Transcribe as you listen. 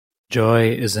Joy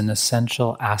is an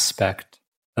essential aspect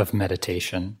of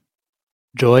meditation.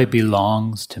 Joy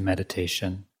belongs to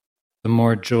meditation. The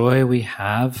more joy we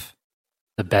have,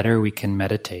 the better we can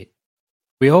meditate.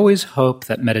 We always hope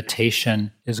that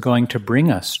meditation is going to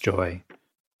bring us joy.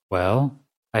 Well,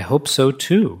 I hope so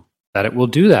too, that it will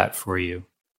do that for you.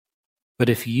 But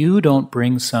if you don't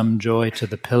bring some joy to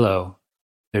the pillow,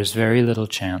 there's very little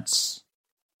chance.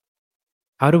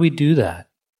 How do we do that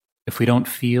if we don't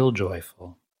feel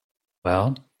joyful?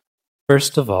 Well,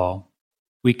 first of all,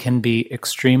 we can be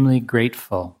extremely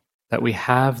grateful that we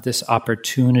have this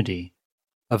opportunity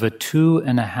of a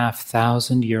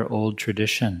 2,500-year-old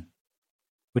tradition,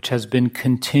 which has been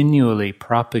continually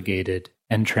propagated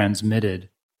and transmitted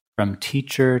from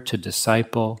teacher to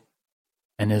disciple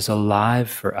and is alive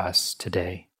for us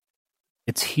today.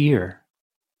 It's here.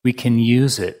 We can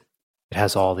use it. It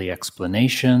has all the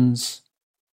explanations.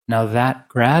 Now that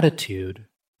gratitude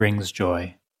brings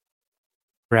joy.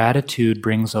 Gratitude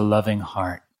brings a loving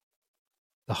heart.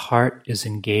 The heart is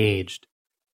engaged.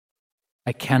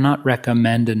 I cannot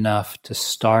recommend enough to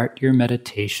start your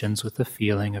meditations with a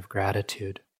feeling of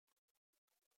gratitude.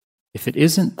 If it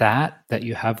isn't that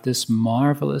you have this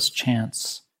marvelous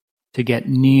chance to get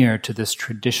near to this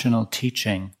traditional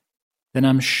teaching, then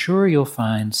I'm sure you'll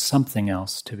find something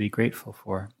else to be grateful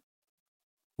for.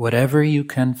 Whatever you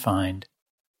can find,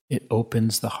 it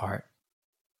opens the heart.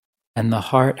 And the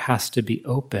heart has to be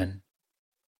open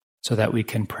so that we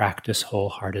can practice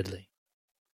wholeheartedly.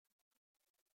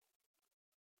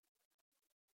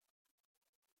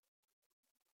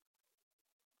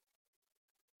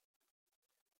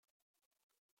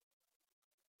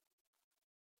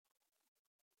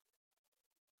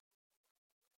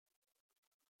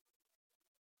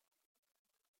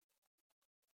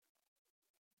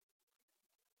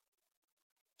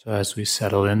 So as we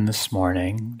settle in this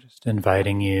morning, just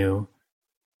inviting you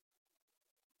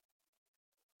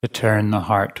to turn the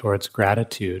heart towards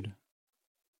gratitude.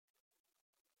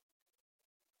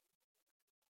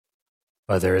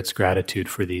 Whether it's gratitude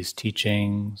for these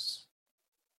teachings,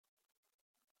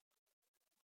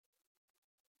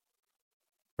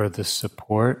 for the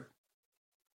support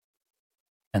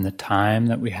and the time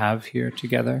that we have here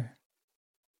together,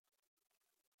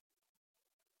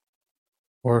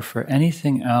 or for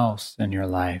anything else in your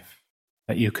life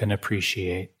that you can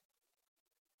appreciate.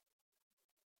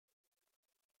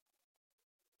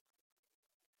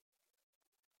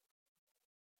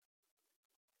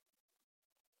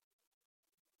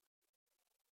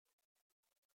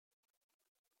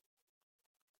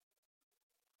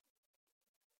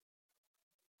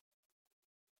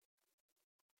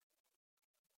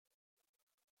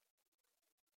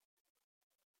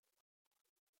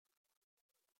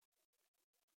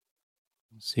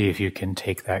 See if you can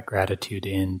take that gratitude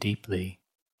in deeply.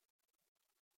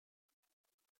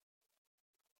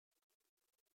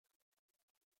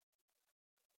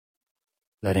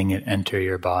 Letting it enter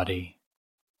your body.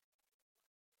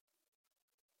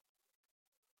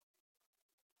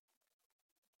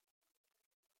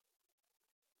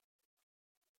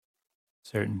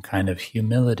 Certain kind of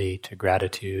humility to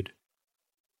gratitude.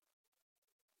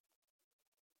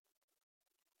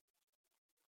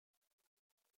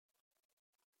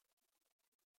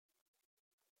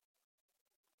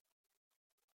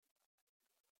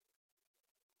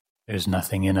 There's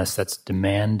nothing in us that's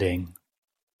demanding,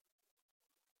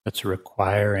 that's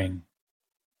requiring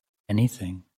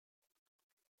anything.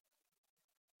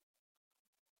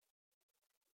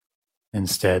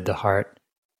 Instead, the heart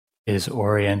is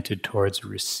oriented towards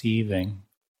receiving,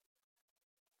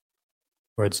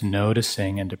 towards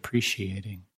noticing and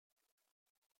appreciating.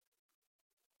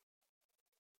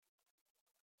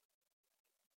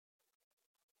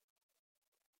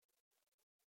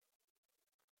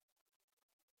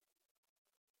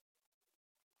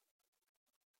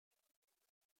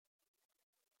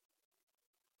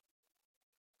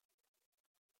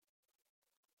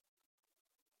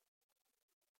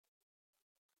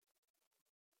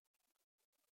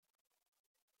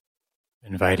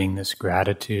 Inviting this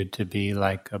gratitude to be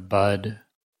like a bud,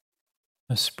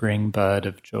 a spring bud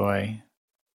of joy,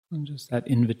 and just that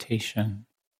invitation.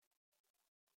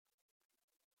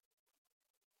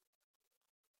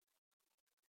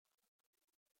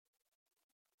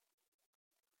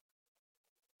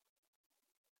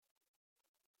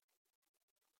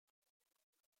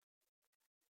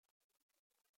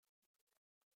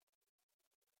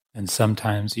 And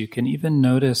sometimes you can even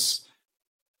notice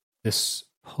this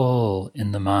pull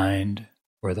in the mind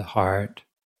or the heart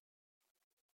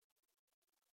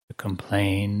to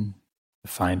complain,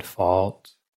 to find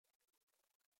fault.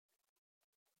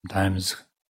 Sometimes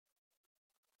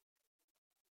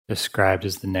described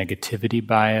as the negativity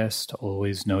bias, to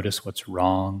always notice what's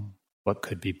wrong, what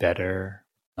could be better,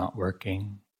 not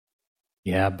working.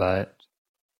 Yeah, but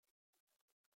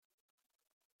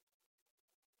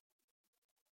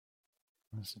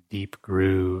there's a deep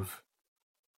groove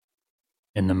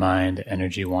in the mind. The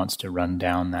energy wants to run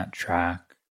down that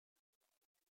track.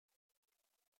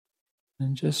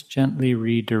 And just gently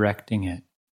redirecting it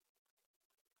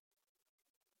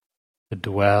to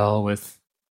dwell with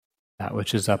that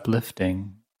which is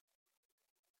uplifting.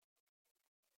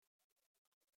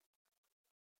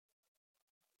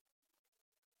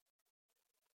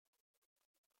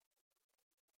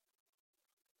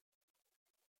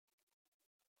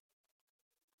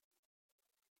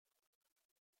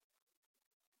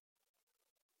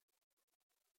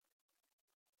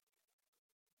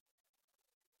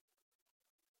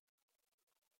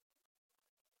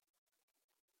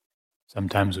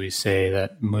 Sometimes we say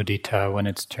that mudita, when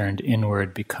it's turned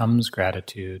inward, becomes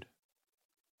gratitude.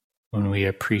 When we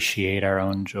appreciate our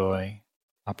own joy,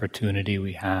 opportunity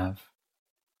we have,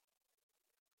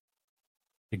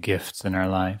 the gifts in our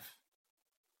life.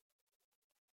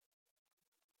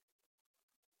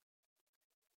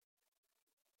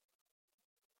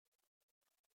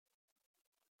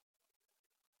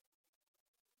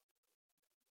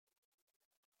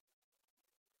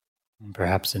 And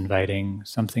perhaps inviting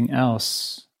something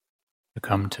else to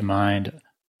come to mind,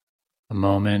 a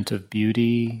moment of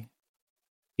beauty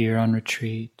here on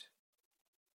retreat,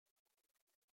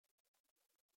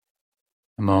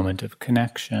 a moment of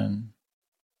connection,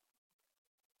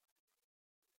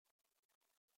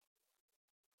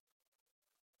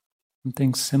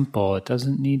 something simple. It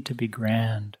doesn't need to be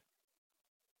grand.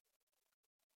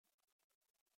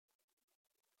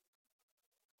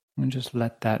 And just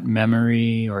let that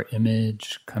memory or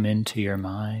image come into your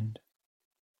mind.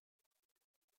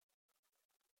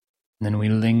 And then we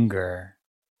linger.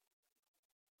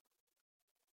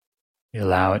 We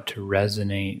allow it to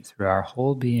resonate through our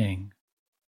whole being,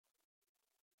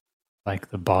 like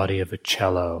the body of a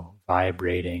cello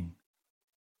vibrating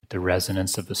with the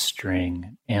resonance of a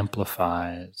string,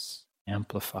 amplifies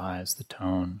the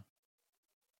tone.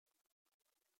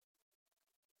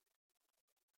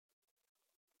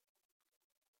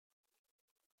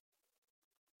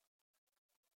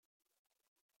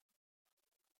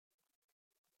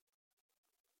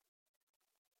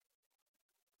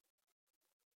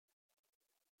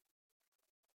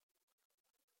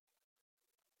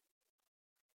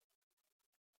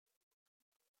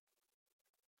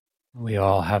 We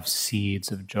all have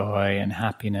seeds of joy and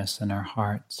happiness in our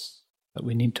hearts, but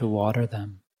we need to water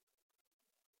them.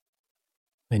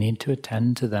 We need to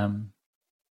attend to them.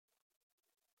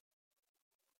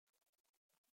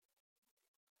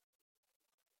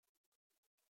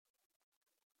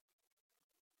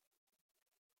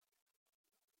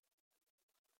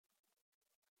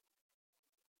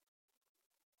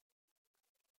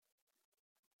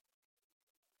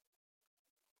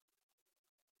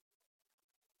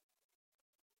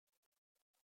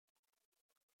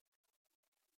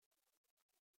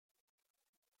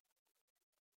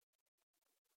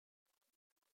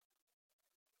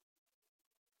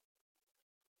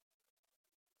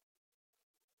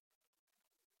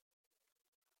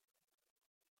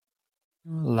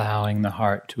 Allowing the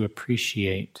heart to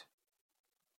appreciate,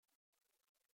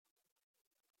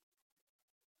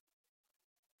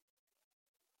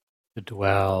 to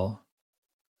dwell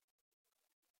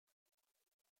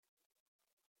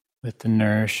with the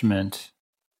nourishment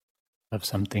of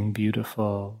something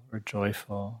beautiful or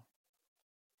joyful.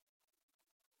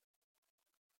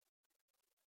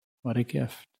 What a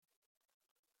gift.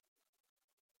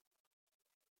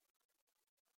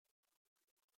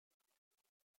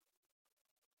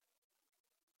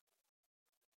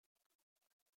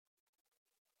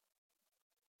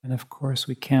 And of course,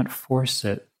 we can't force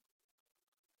it.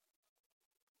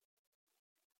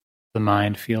 The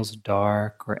mind feels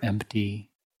dark or empty.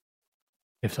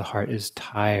 If the heart is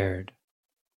tired,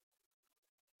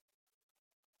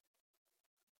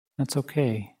 that's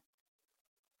okay.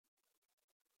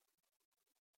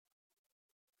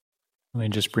 We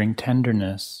just bring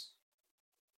tenderness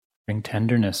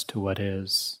to what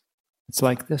is. It's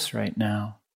like this right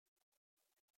now.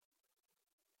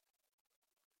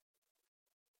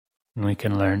 And we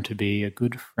can learn to be a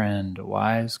good friend, a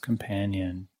wise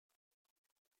companion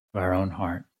to our own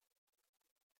heart,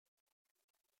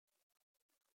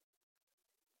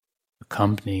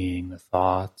 accompanying the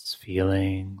thoughts,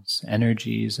 feelings,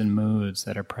 energies, and moods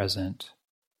that are present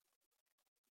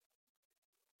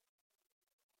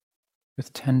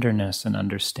with tenderness and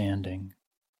understanding.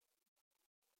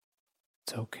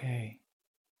 It's okay.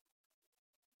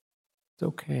 It's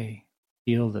okay.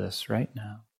 Feel this right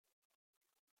now.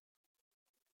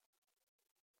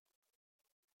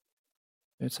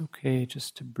 It's okay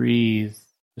just to breathe,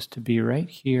 just to be right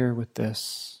here with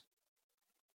this.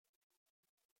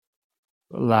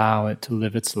 Allow it to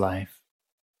live its life.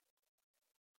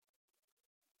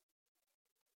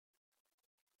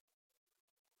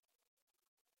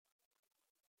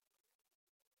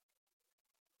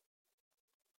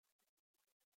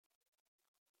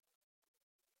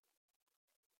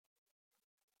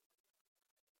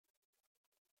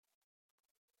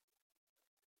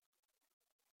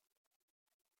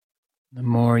 The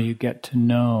more you get to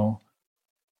know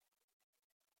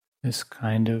this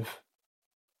kind of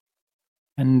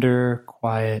tender,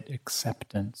 quiet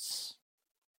acceptance,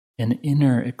 an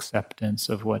inner acceptance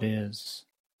of what is,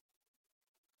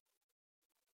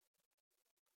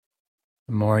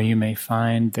 the more you may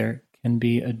find there can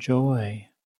be a joy,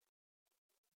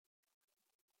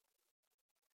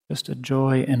 just a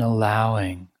joy in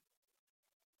allowing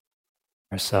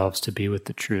ourselves to be with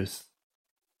the truth.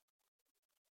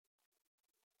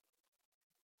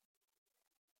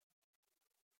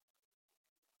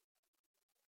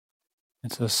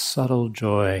 It's a subtle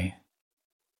joy.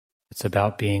 It's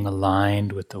about being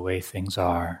aligned with the way things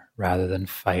are rather than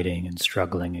fighting and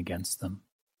struggling against them.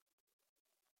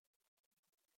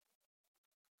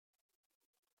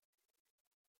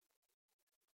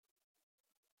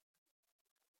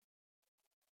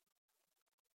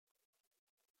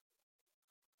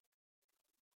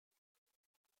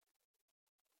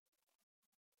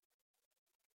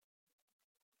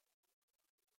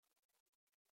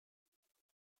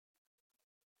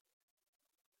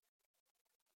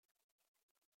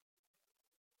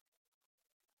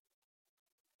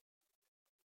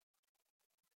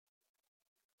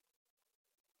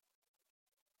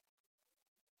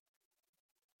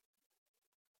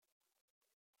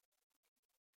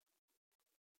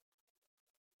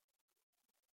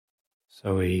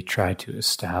 So we try to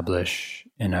establish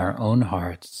in our own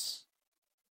hearts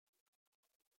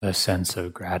a sense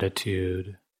of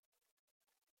gratitude,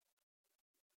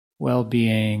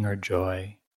 well-being, or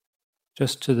joy,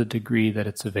 just to the degree that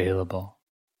it's available.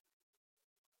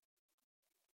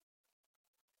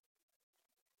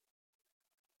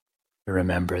 To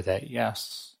remember that,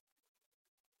 yes,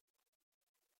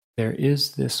 there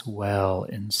is this well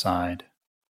inside.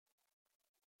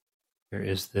 There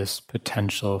is this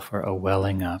potential for a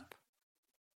welling up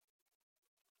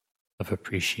of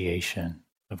appreciation,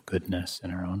 of goodness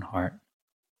in our own heart.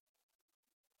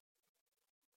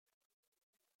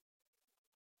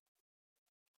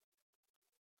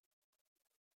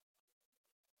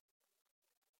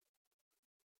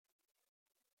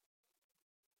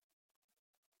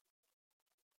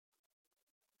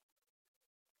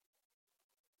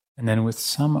 And then with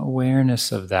some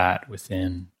awareness of that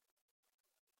within,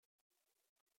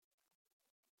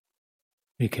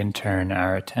 we can turn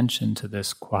our attention to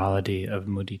this quality of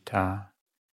mudita,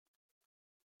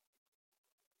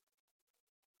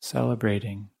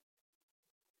 celebrating,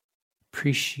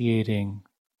 appreciating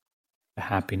the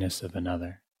happiness of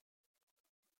another.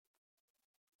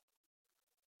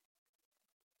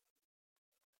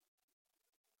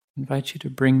 I invite you to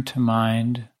bring to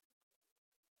mind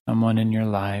someone in your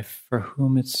life for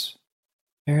whom it's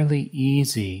fairly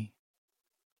easy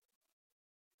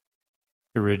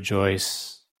to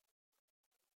rejoice,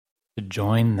 to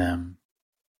join them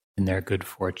in their good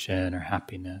fortune or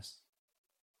happiness.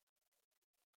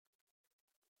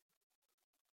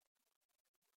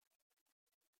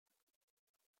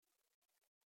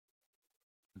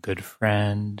 A good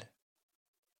friend,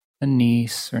 a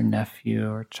niece or nephew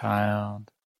or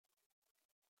child,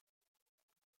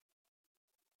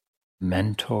 a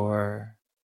mentor,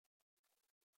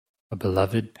 a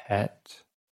beloved pet.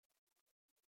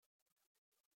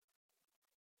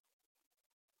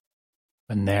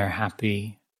 When they're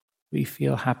happy, we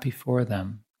feel happy for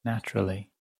them naturally.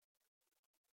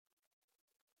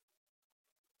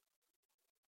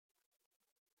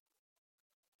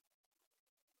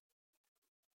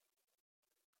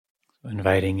 So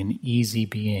inviting an easy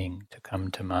being to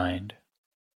come to mind.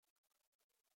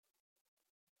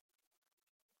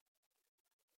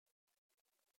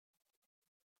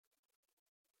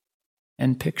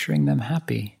 And picturing them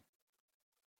happy,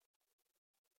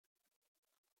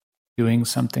 doing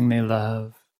something they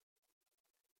love,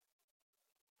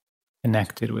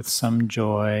 connected with some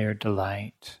joy or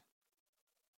delight.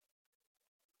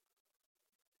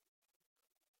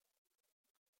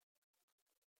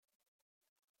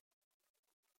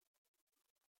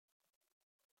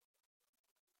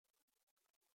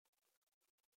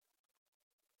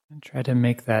 And try to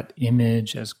make that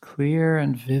image as clear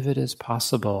and vivid as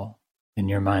possible in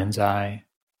your mind's eye.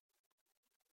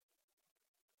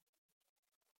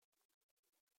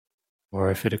 Or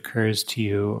if it occurs to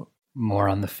you more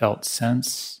on the felt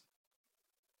sense,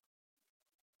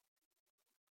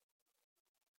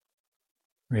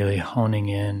 really honing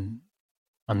in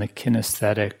on the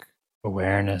kinesthetic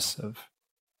awareness of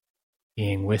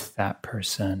being with that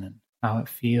person and how it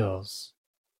feels.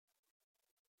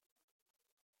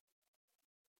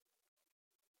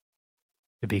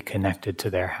 To be connected to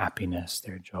their happiness,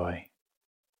 their joy.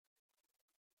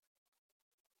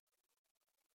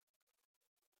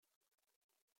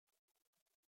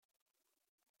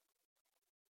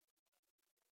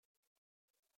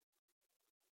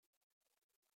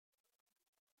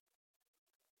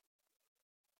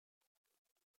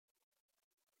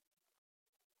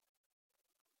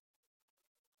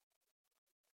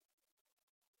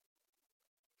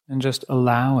 And just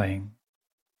allowing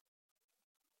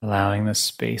the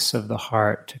space of the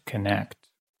heart to connect,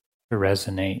 to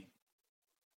resonate.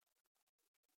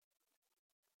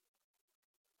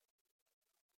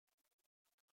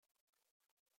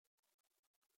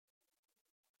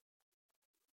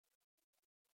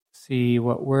 See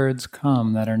what words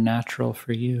come that are natural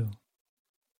for you.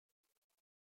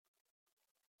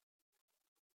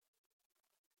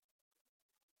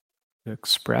 To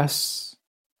express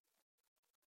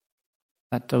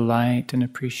that delight and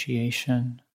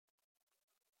appreciation.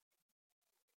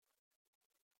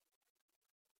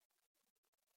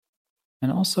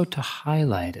 And also to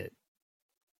highlight it.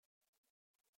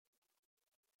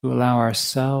 To allow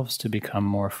ourselves to become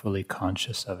more fully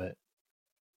conscious of it.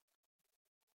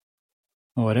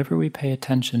 Whatever we pay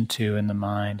attention to in the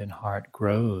mind and heart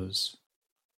grows.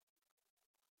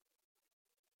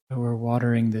 So we're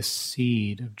watering this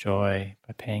seed of joy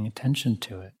by paying attention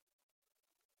to it.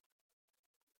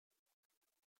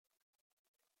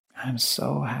 I'm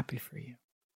so happy for you.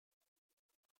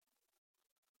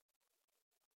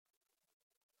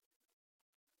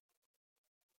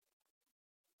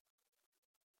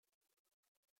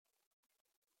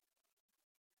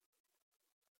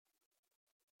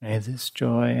 May this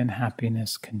joy and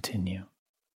happiness continue.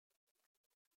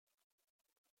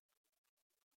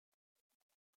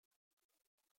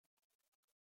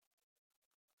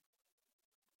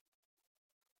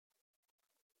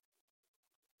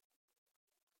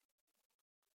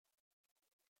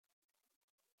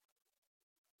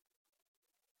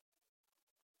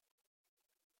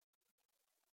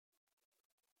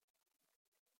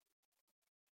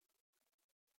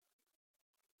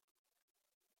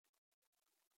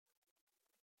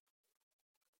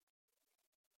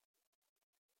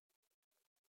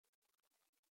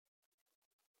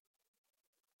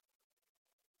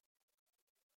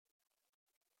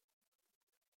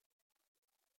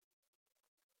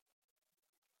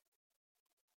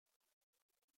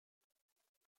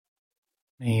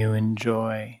 May you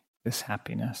enjoy this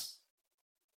happiness.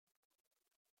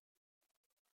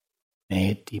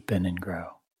 May it deepen and grow.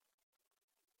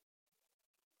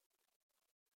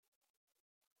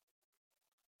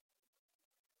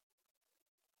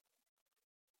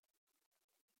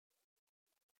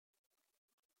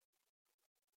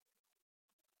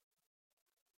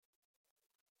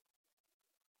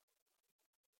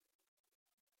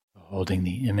 Holding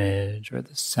the image or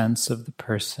the sense of the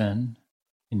person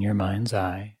in your mind's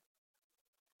eye.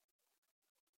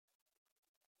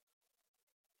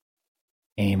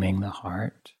 Aiming the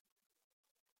heart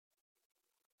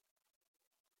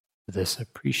for this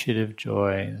appreciative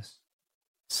joy, this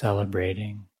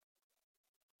celebrating,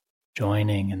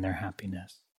 joining in their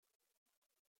happiness.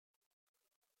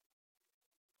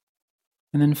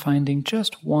 And then finding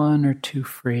just one or two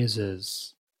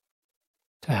phrases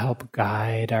to help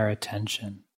guide our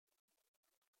attention,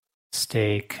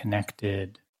 stay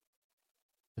connected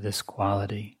to this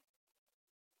quality.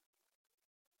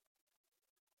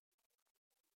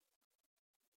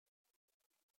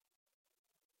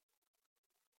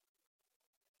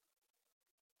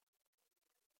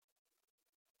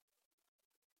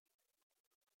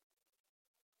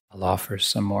 I'll offer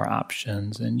some more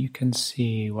options and you can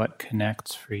see what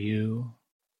connects for you,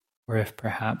 or if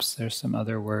perhaps there's some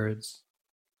other words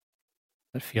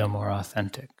that feel more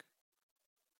authentic.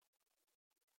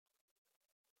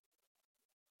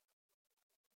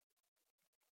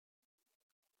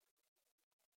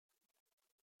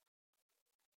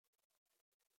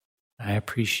 I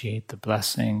appreciate the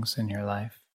blessings in your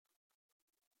life.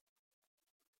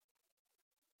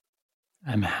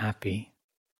 I'm happy.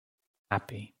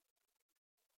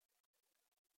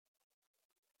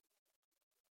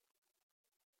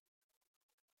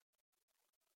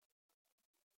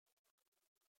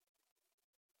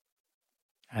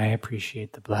 I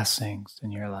appreciate the blessings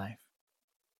in your life.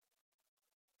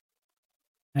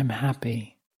 I'm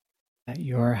happy that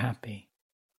you're happy.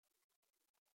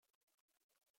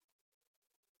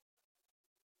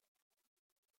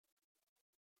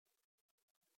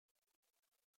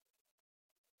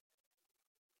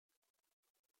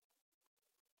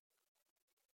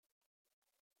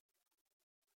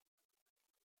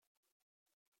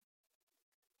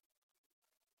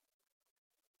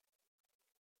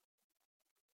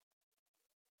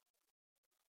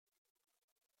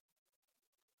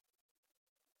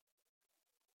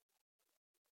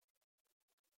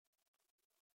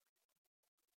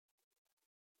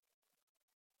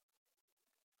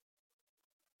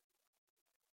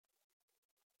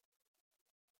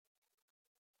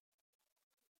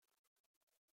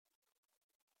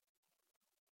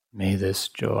 May this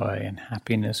joy and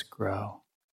happiness grow.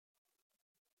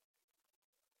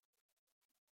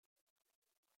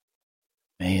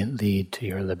 May it lead to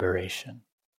your liberation.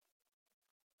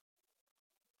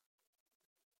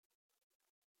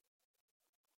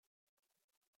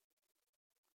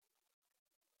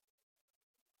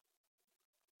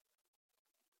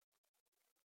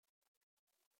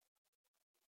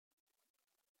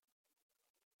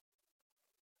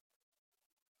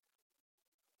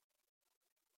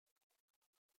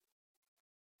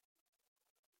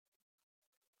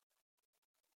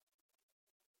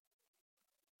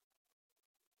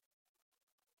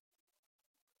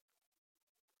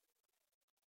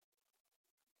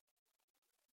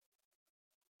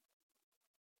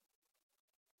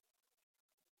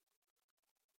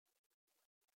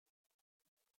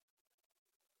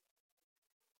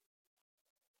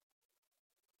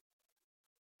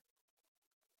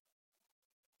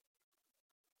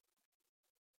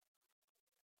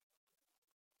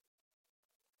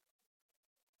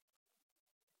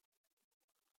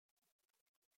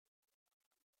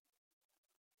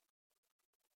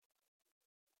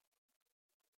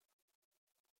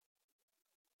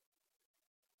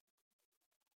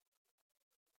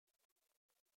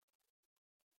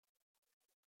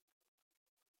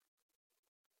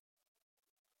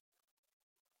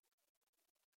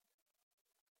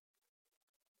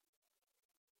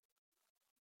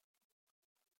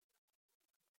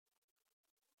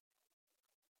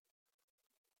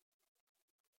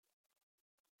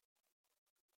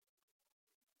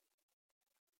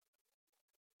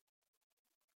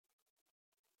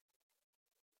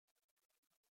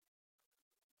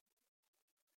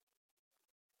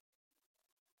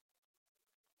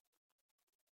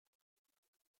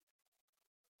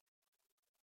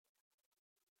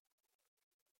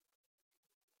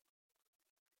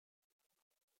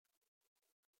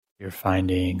 You're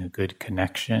finding a good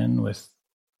connection with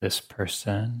this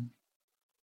person.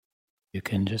 You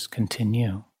can just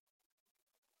continue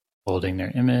holding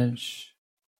their image,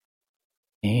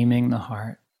 aiming the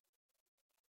heart,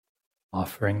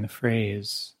 offering the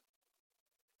phrase.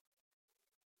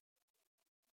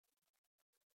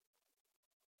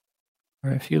 Or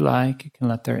if you like, you can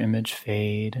let their image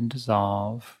fade and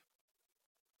dissolve,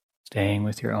 staying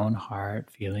with your own heart,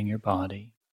 feeling your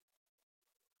body.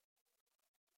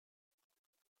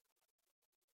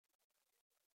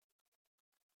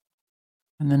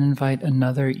 And then invite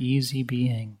another easy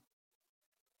being,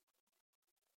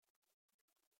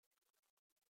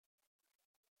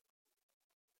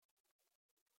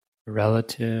 a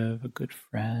relative, a good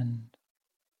friend,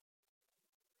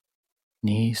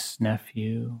 niece,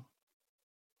 nephew,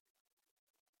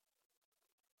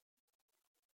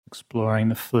 exploring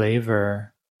the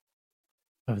flavor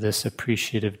of this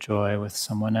appreciative joy with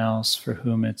someone else for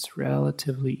whom it's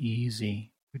relatively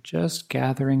easy. We're just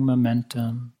gathering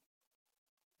momentum,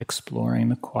 exploring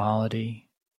the quality.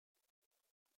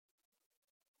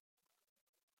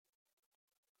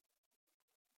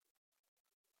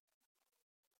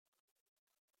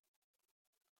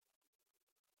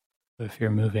 If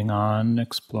you're moving on,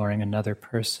 exploring another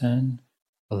person,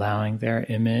 allowing their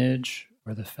image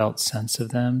or the felt sense of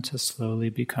them to slowly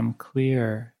become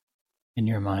clear in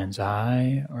your mind's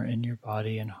eye or in your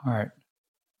body and heart.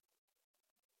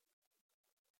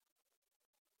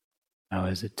 How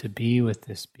is it to be with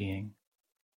this being?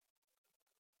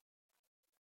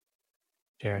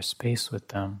 Share space with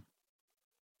them.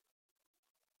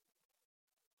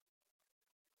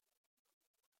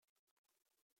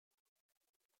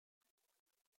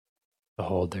 To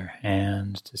hold their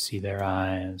hands, to see their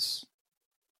eyes.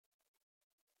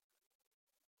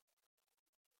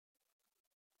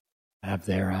 Have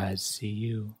their eyes see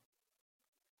you.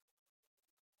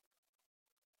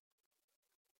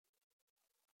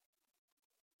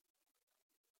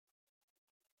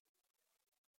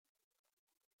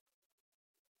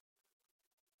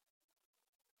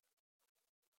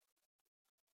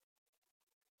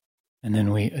 And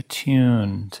then we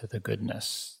attune to the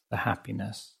goodness, the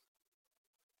happiness,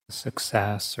 the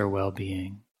success or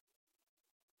well-being.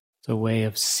 It's a way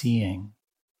of seeing.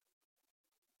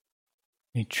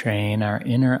 We train our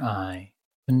inner eye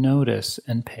to notice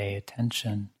and pay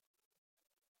attention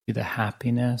to the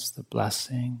happiness, the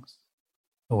blessings,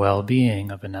 the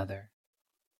well-being of another.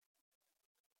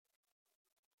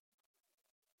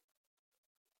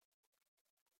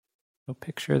 So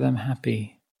picture them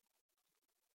happy,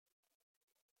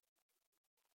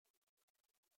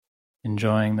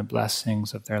 enjoying the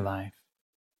blessings of their life.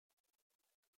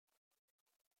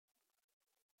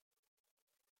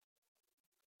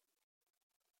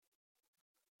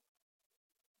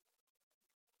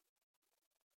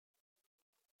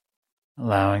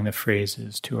 Allowing the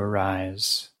phrases to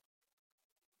arise.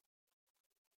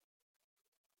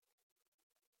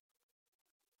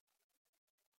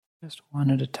 Just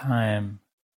one at a time,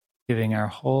 giving our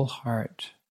whole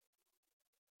heart.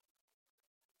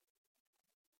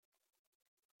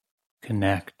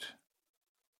 Connect,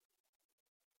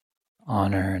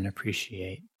 honor, and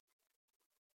appreciate.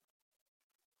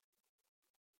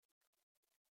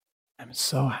 I'm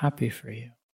so happy for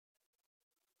you.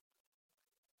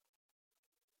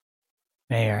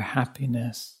 May our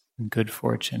happiness and good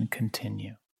fortune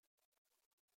continue.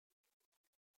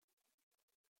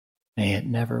 May it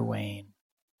never wane.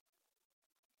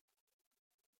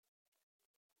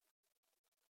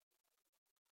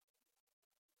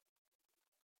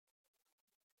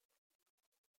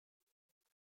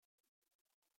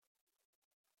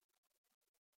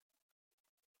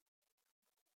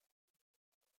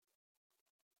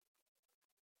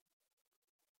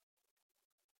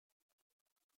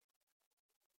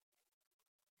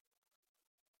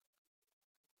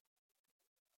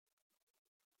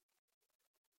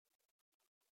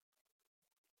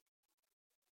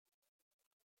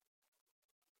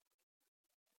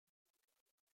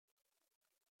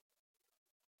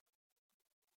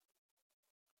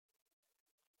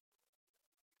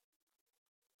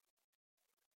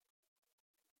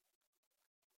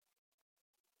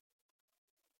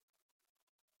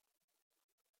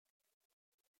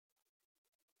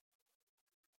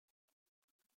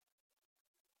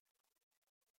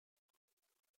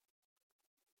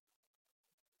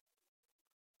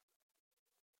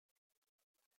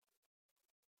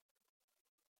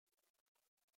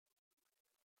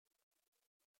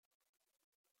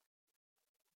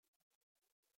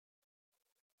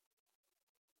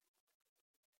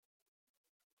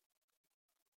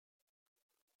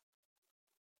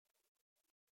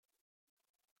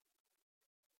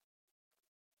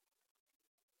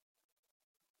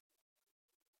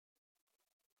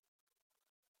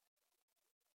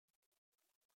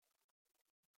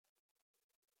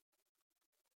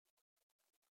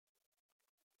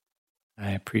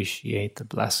 I appreciate the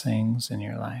blessings in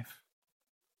your life.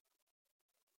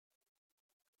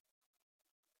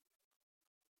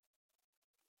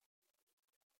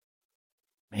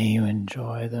 May you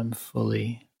enjoy them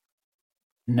fully,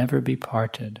 never be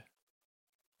parted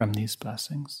from these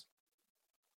blessings.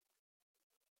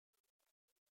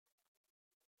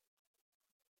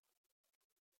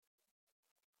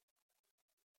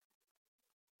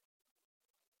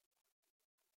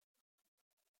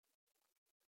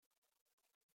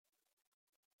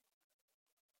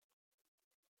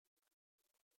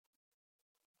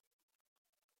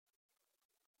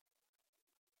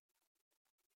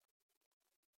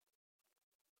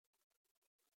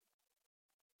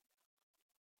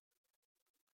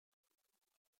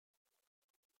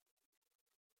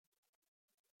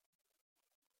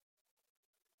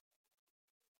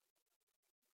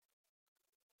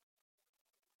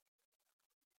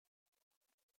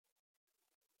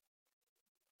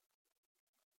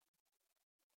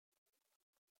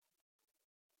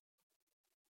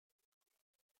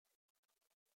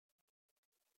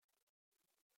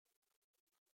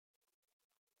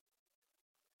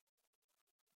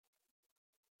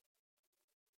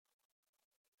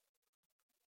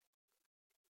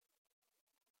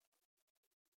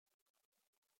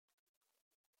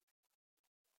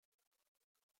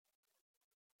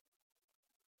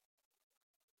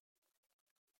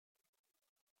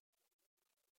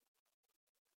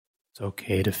 It's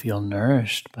okay to feel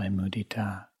nourished by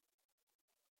mudita.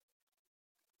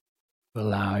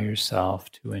 Allow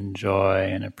yourself to enjoy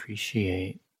and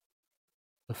appreciate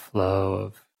the flow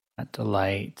of that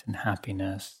delight and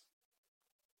happiness.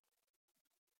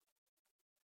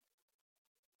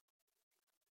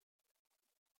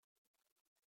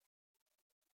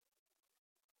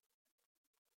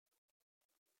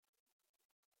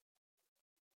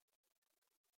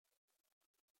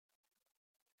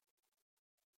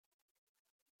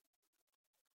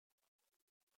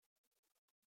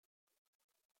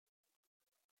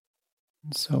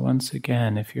 And so once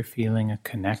again, if you're feeling a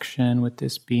connection with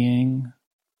this being,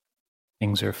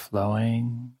 things are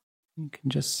flowing, you can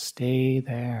just stay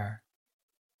there,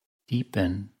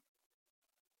 deepen,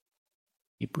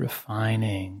 keep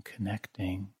refining,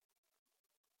 connecting,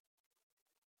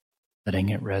 letting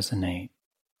it resonate.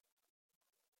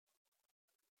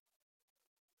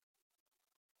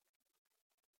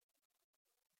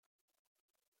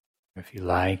 If you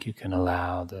like, you can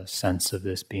allow the sense of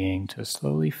this being to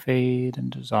slowly fade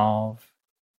and dissolve,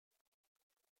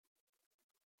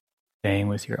 staying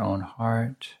with your own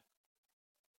heart,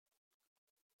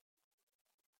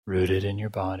 rooted in your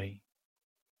body.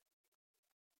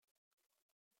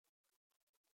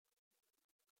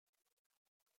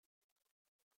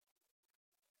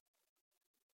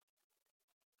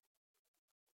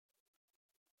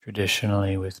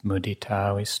 Traditionally, with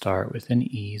Mudita, we start with an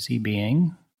easy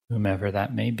being, whomever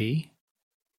that may be.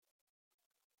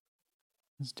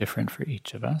 It's different for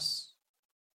each of us.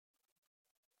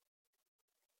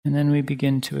 And then we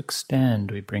begin to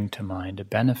extend. We bring to mind a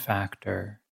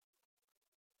benefactor,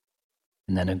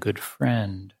 and then a good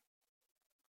friend.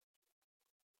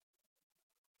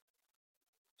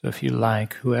 So if you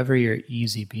like, whoever your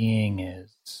easy being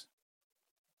is,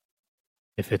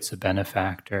 if it's a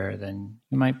benefactor, then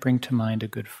you might bring to mind a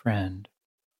good friend.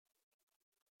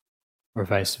 Or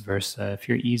vice versa, if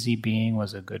your easy being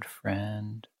was a good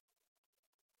friend,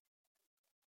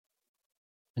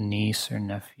 a niece or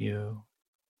nephew,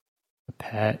 a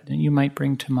pet, then you might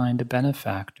bring to mind a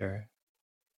benefactor,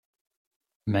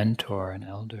 a mentor, an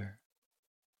elder.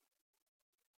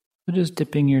 So just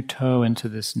dipping your toe into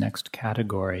this next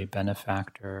category,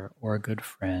 benefactor or a good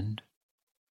friend,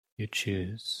 you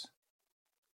choose.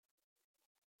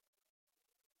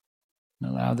 And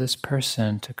allow this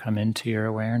person to come into your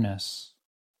awareness.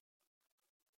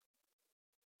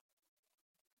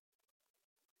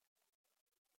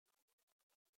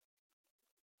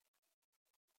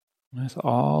 With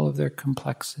all of their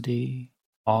complexity,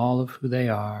 all of who they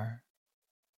are,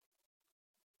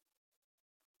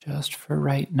 just for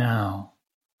right now,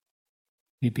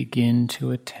 we begin to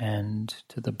attend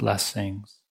to the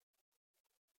blessings,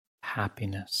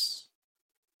 happiness.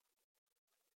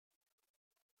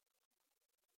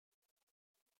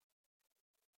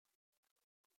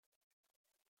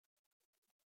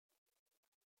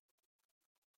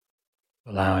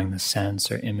 Allowing the sense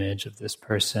or image of this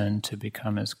person to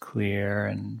become as clear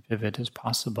and vivid as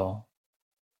possible.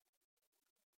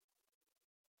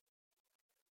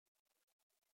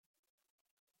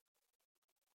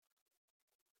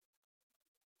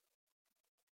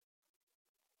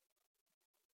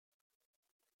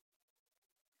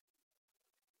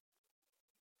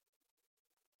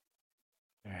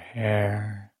 Their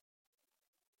hair,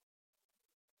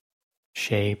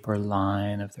 shape or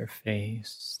line of their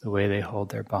face, the way they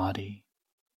hold their body.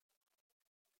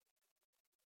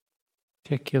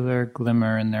 Particular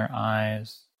glimmer in their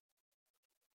eyes.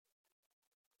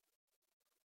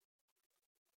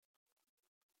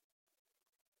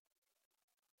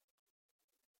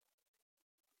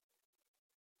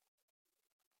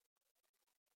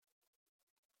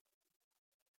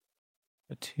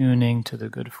 Attuning to the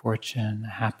good fortune, the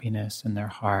happiness in their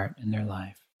heart, in their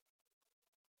life.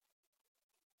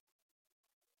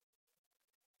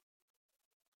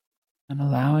 And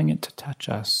allowing it to touch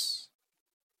us.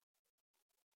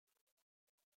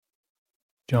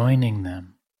 Joining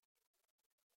them.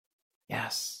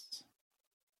 Yes.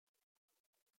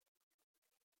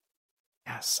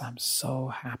 Yes, I'm so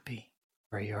happy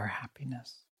for your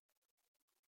happiness.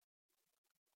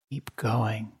 Keep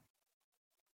going.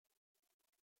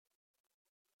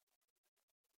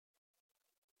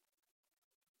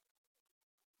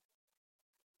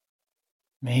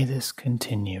 May this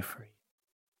continue for you.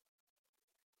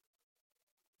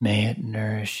 May it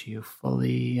nourish you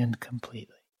fully and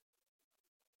completely.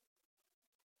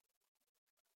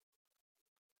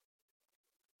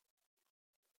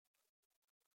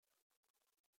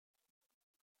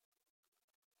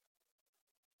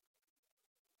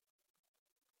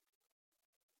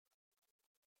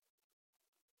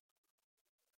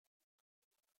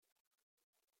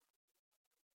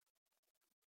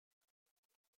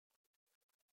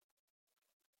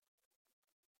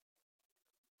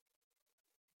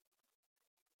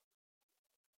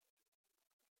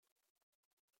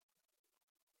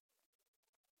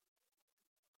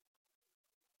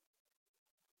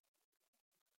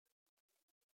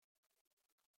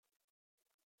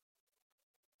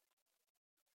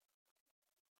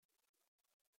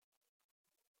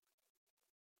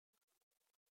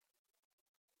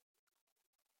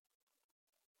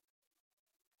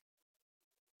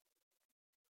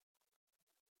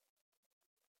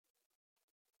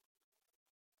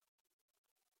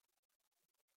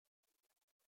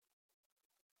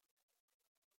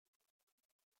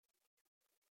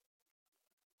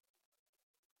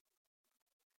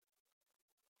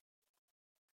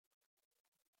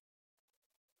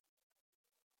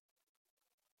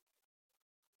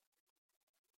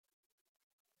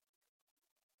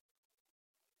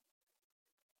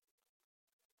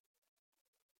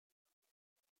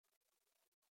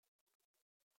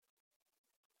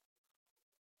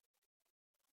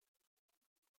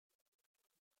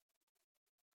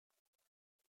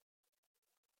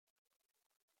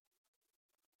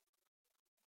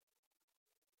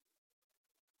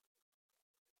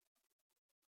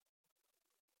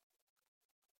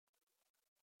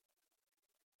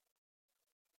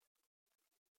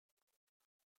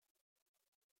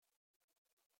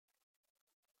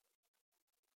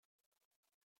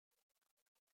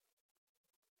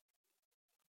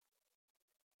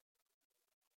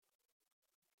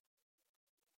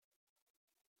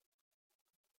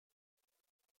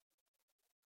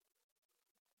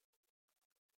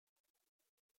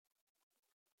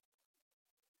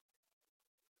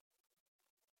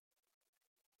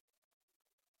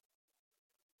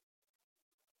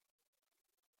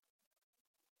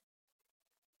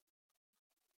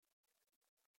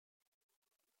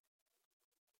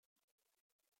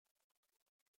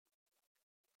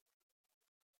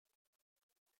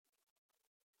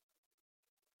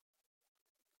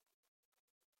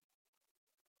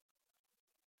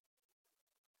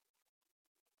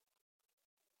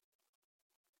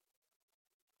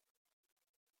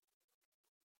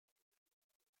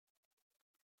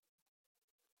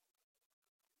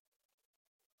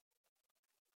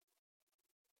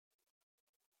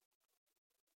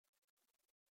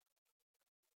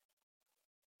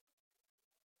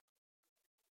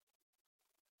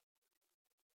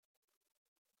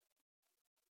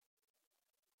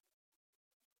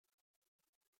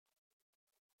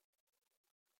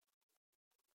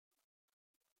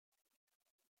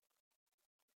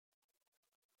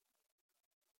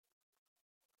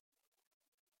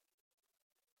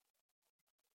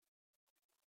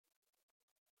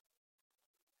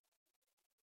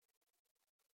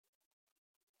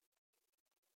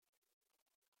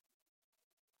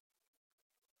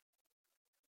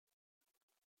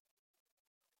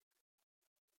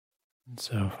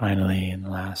 So finally, in the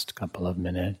last couple of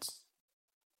minutes,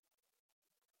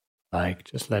 like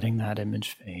just letting that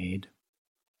image fade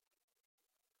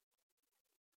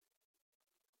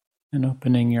and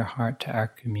opening your heart to our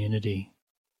community.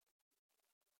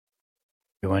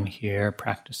 Everyone here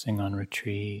practicing on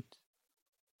retreat,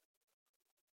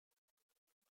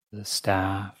 the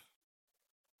staff,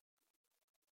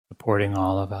 supporting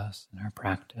all of us in our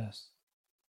practice.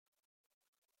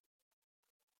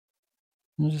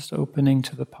 And just opening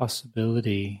to the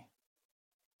possibility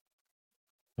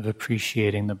of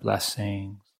appreciating the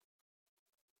blessings,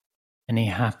 any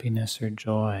happiness or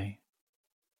joy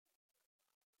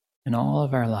in all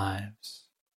of our lives.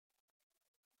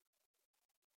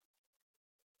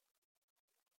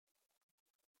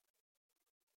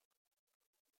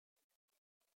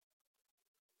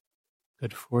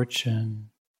 Good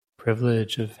fortune,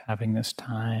 privilege of having this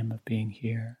time of being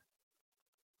here.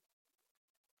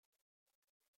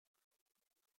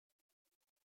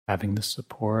 Having the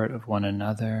support of one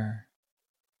another,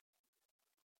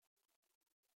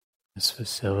 this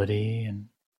facility, and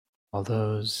all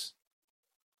those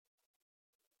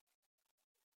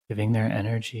giving their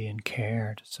energy and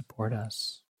care to support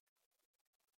us.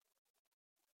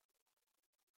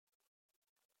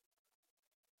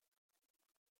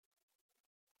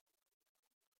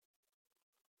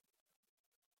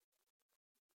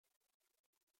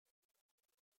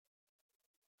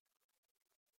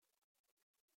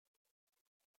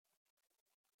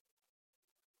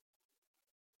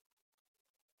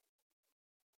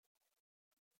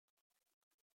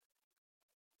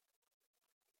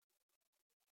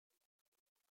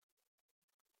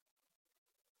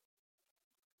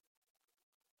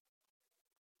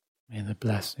 May the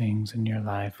blessings in your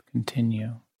life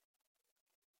continue.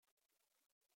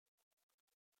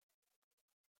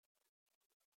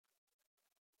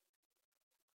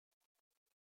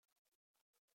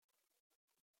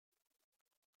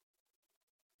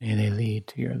 May they lead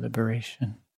to your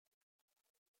liberation.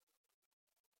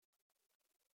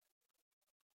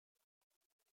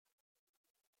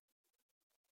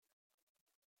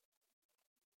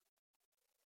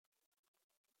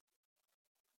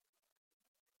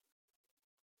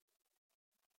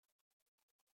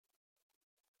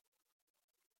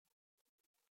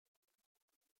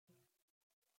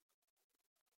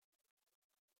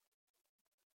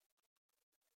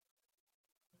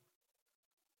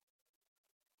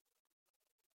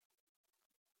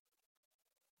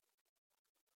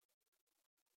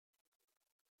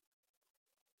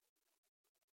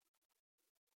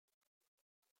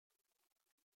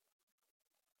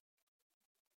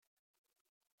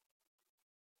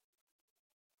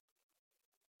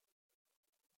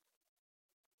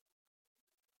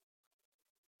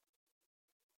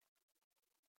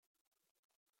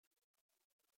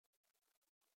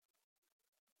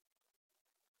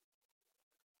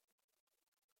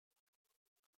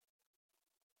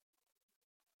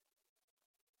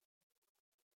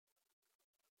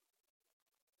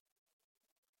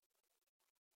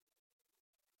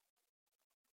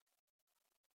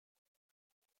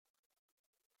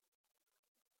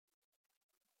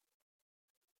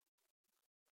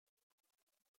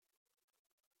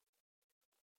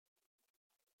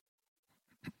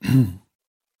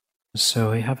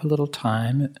 So we have a little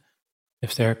time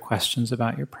if there are questions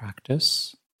about your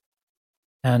practice.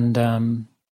 And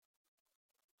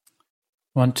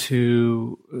want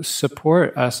to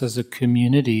support us as a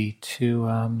community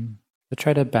to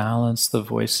try to balance the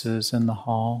voices in the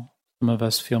hall. Some of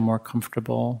us feel more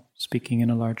comfortable speaking in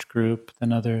a large group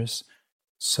than others.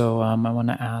 So I want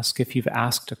to ask if you've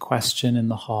asked a question in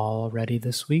the hall already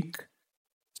this week,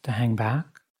 just to hang back.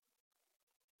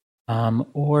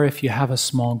 Or if you have a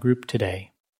small group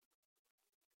today,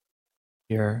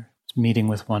 you're meeting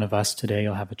with one of us today,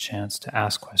 you'll have a chance to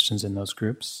ask questions in those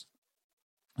groups.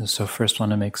 So first want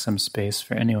to make some space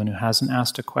for anyone who hasn't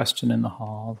asked a question in the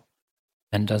hall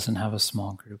and doesn't have a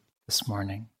small group this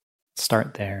morning.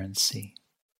 Start there and see.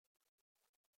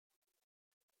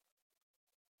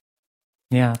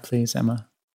 Yeah, please, Emma.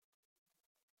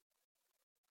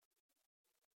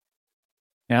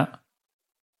 Yeah.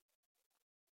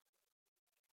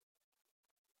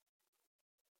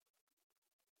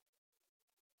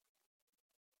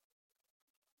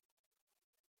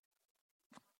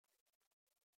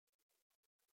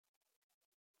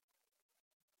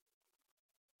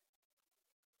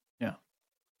 Yeah.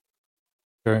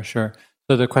 Sure.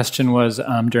 So the question was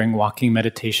during walking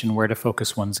meditation, where to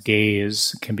focus one's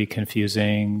gaze can be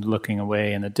confusing, looking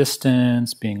away in the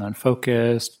distance, being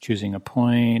unfocused, choosing a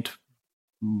point,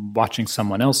 watching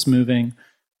someone else moving.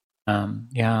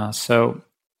 So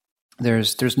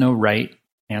there's no right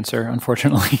answer,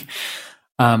 unfortunately.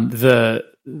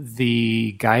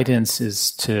 The guidance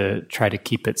is to try to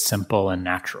keep it simple and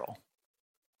natural,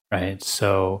 right?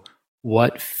 So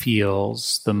what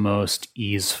feels the most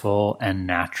easeful and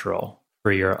natural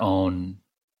for your own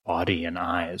body and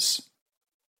eyes?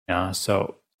 Yeah.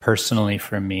 So personally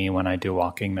for me, when I do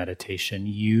walking meditation,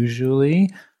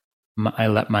 usually I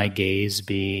let my gaze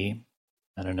be,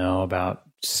 I don't know, about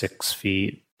 6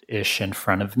 feet-ish in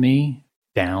front of me,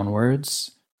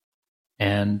 downwards,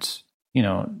 and,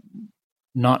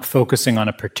 not focusing on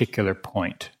a particular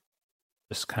point,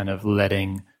 just kind of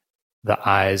letting the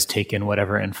eyes take in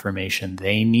whatever information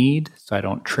they need so I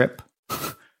don't trip.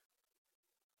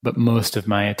 But most of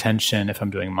my attention, if I'm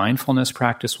doing mindfulness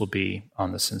practice, will be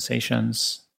on the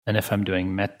sensations. And if I'm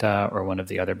doing metta or one of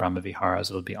the other Brahmaviharas,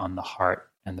 it'll be on the heart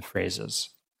and the phrases.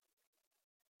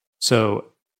 So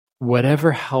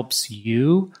whatever helps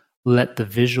you, let the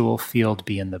visual field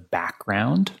be in the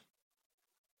background.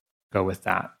 Go with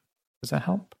that. Does that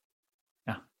help?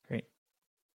 Yeah, great.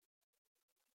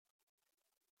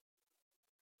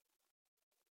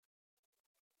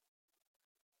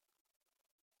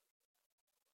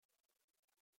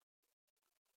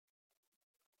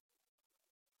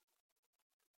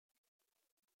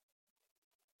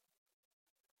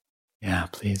 Yeah,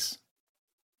 please.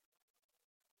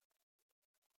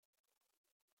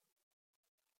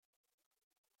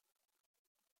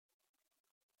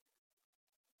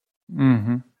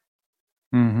 Mm-hmm.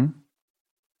 Mm-hmm.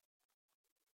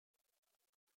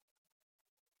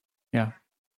 Yeah.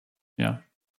 Yeah.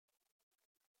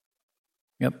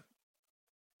 Yep.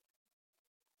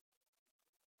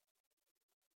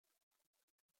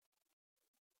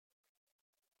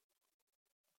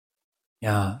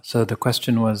 Yeah. So the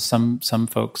question was some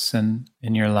folks in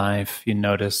your life, you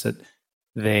notice that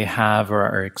they have or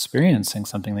are experiencing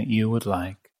something that you would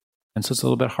like. And so it's a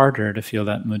little bit harder to feel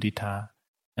that mudita,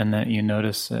 and that you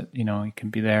notice that, you can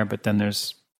be there, but then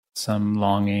there's some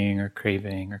longing or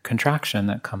craving or contraction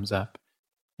that comes up.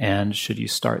 And should you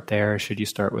start there? Or should you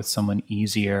start with someone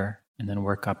easier and then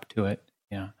work up to it?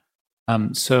 Yeah.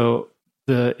 So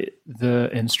the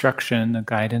instruction, the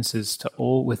guidance is to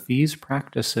with these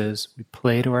practices, we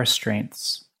play to our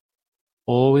strengths.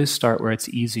 Always start where it's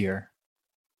easier.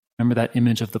 Remember that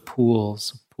image of the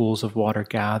pools of water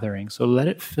gathering. So let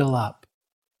it fill up.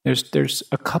 There's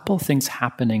a couple things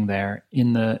happening there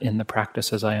in the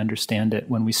practice, as I understand it,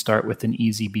 when we start with an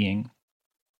easy being.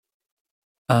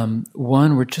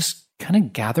 One, we're just kind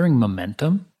of gathering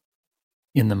momentum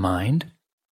in the mind.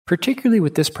 Particularly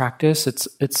with this practice,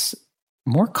 it's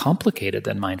more complicated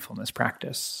than mindfulness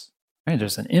practice. Right?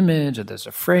 There's an image, or there's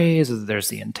a phrase, or there's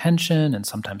the intention, and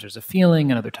sometimes there's a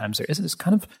feeling, and other times there isn't. It's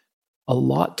kind of a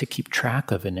lot to keep track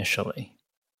of initially.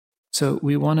 So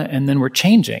we want to, and then we're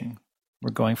changing. We're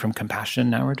going from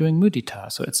compassion, now we're doing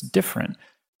mudita, so it's different.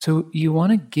 So you want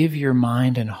to give your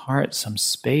mind and heart some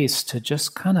space to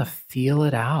just kind of feel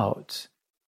it out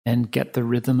and get the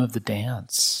rhythm of the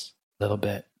dance a little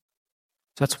bit.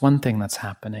 So that's one thing that's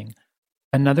happening.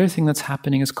 Another thing that's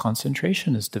happening is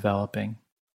concentration is developing.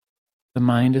 The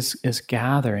mind is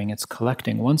gathering, it's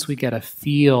collecting. Once we get a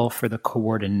feel for the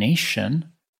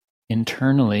coordination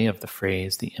internally of the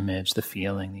phrase, the image, the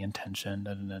feeling, the intention,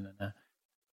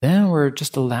 then we're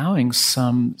just allowing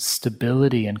some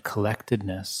stability and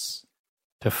collectedness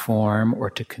to form or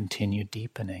to continue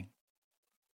deepening.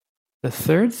 The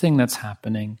third thing that's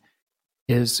happening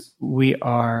is we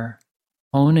are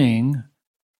honing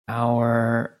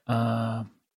our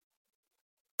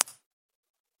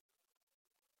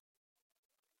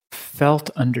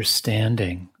felt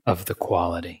understanding of the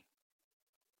quality.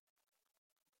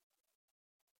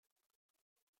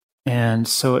 And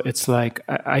so it's like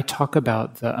I talk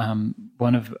about the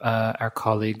one of our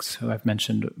colleagues who I've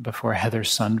mentioned before, Heather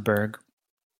Sundberg.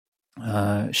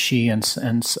 She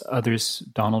and others,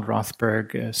 Donald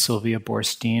Rothberg, Sylvia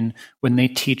Borstein, when they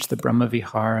teach the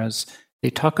Brahmaviharas,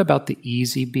 they talk about the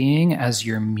easy being as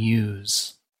your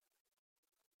muse.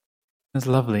 It's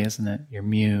lovely, isn't it? Your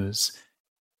muse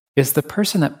is the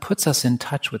person that puts us in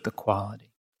touch with the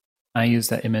quality. I use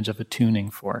that image of a tuning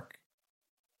fork.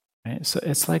 Right? So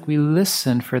it's like we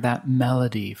listen for that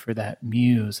melody, for that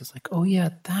muse. It's like, oh yeah,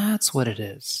 that's what it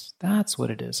is. That's what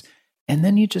it is. And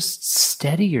then you just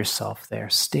steady yourself there,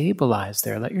 stabilize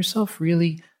there. Let yourself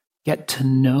really get to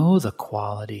know the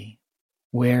quality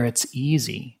where it's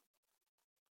easy.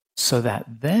 So that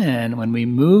then when we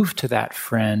move to that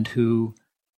friend who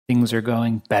things are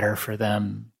going better for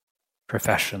them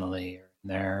professionally or in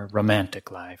their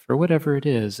romantic life or whatever it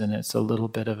is, and it's a little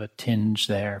bit of a tinge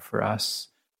there for us,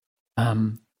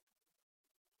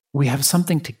 we have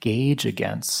something to gauge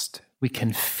against we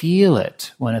can feel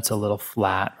it when it's a little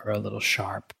flat or a little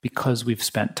sharp because we've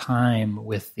spent time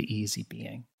with the easy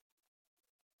being.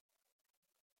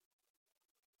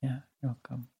 Yeah, you're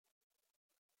welcome.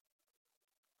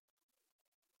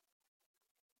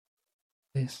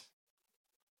 Please.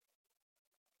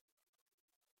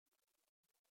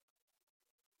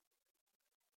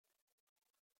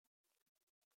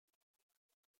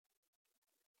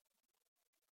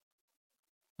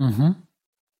 Mm-hmm.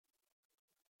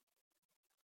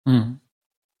 Mm.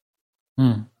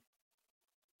 Mm.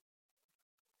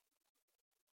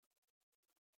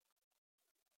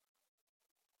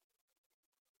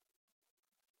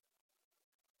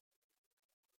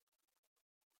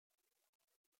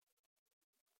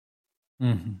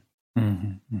 Mm-hmm.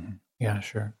 Mm-hmm. Mm-hmm. Yeah,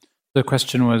 sure. The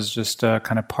question was just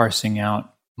kind of parsing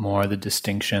out more the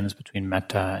distinctions between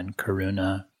metta and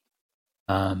karuna,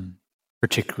 um,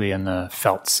 particularly in the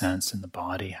felt sense in the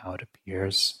body, how it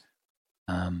appears.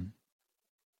 Um,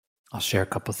 I'll share a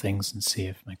couple things and see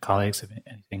if my colleagues have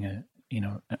anything,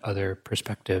 other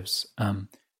perspectives. I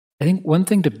think one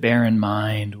thing to bear in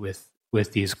mind with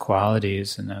these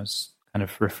qualities, and I was kind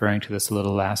of referring to this a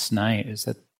little last night, is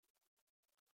that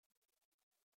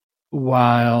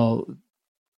while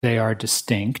they are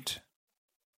distinct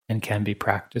and can be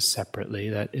practiced separately,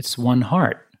 that it's one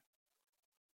heart,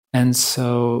 and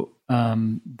so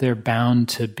they're bound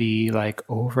to be like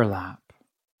overlap,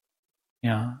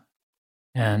 yeah,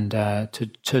 and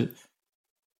to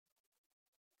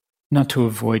not to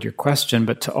avoid your question,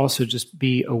 but to also just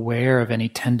be aware of any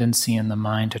tendency in the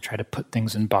mind to try to put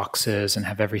things in boxes and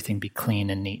have everything be clean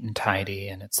and neat and tidy,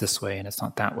 and it's this way and it's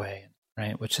not that way,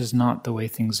 right? Which is not the way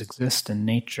things exist in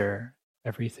nature.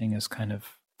 Everything is kind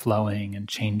of flowing and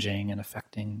changing and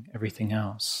affecting everything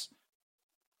else.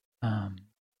 Um,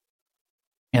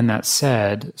 and that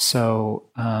said,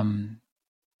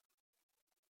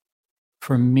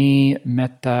 for me,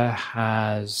 metta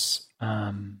has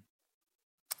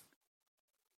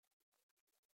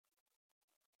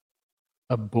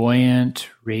a buoyant,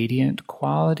 radiant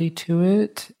quality to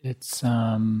it. It's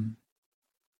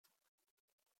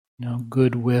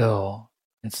goodwill.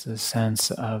 It's the sense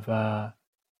of a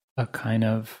kind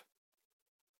of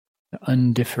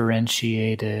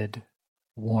undifferentiated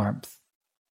warmth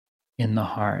in the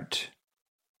heart.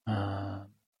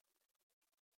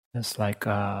 It's like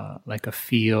a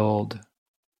field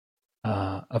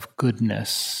of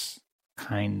goodness,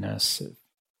 kindness,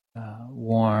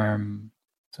 warm,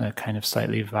 so kind of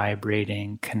slightly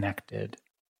vibrating, connected.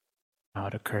 How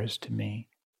it occurs to me.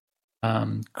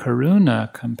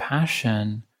 Karuna,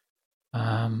 compassion,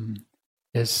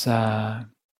 is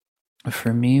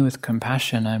for me with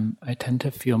compassion. I tend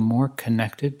to feel more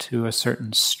connected to a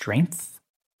certain strength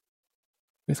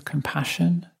with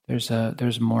compassion.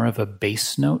 There's more of a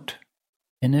bass note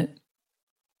in it,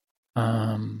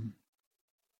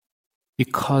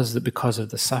 because of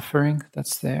the suffering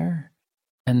that's there,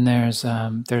 and there's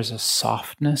a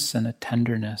softness and a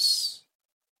tenderness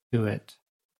to it,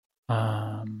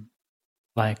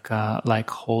 like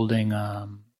holding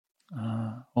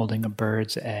a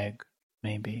bird's egg,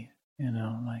 maybe,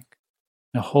 like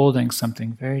holding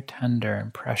something very tender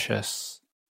and precious.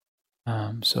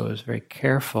 So it's very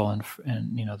careful and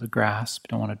the grasp. You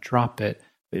don't want to drop it,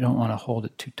 but you don't want to hold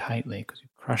it too tightly because you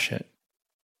crush it.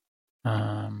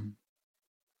 And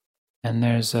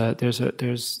there's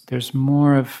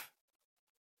more of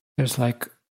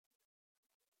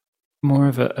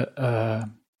a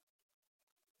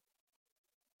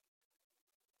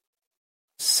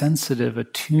sensitive,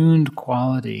 attuned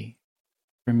quality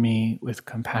for me with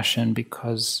compassion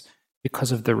because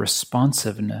of the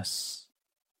responsiveness.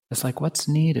 It's like what's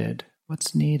needed.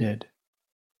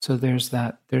 So there's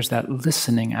that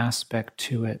listening aspect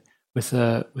to it with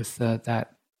that.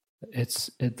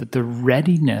 The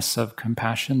readiness of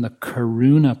compassion, the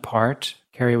karuna part.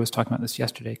 Carrie was talking about this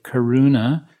yesterday.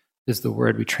 Karuna is the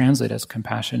word we translate as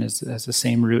compassion, has the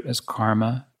same root as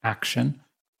karma, action.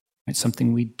 It's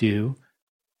something we do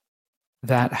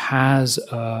that has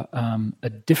a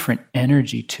different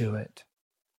energy to it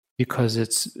because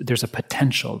there's a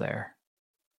potential there.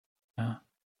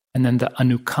 And then the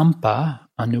anukampa,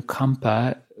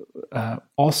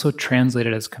 also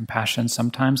translated as compassion.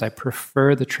 Sometimes I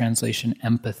prefer the translation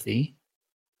empathy.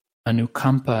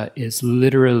 Anukampa is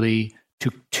literally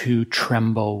to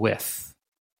tremble with.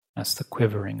 That's the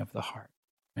quivering of the heart,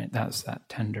 right? That's that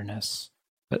tenderness,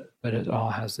 but it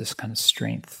all has this kind of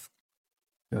strength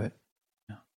to it.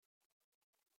 Yeah.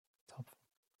 It's helpful.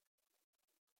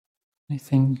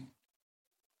 Anything?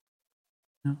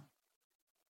 No?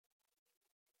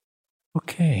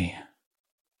 Okay.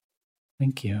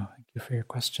 Thank you. Thank you for your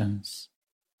questions.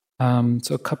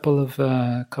 So a couple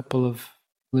of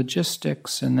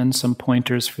logistics and then some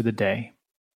pointers for the day.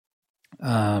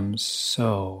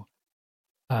 The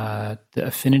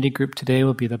affinity group today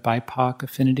will be the BIPOC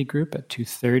affinity group at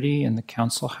 2:30 in the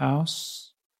council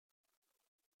house.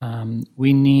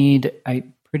 We need,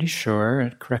 I'm pretty sure,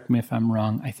 correct me if I'm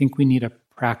wrong, I think we need a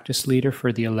practice leader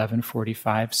for the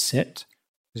 11:45 sit,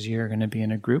 because you're going to be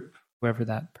in a group, whoever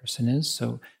that person is.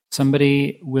 So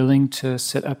somebody willing to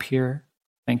sit up here,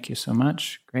 thank you so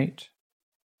much. Great.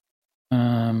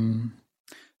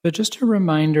 But just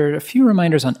a few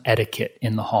reminders on etiquette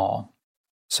in the hall.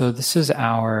 So this is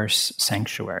our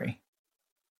sanctuary.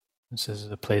 This is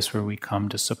a place where we come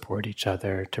to support each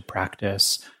other, to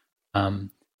practice,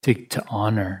 to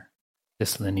honor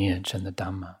this lineage and the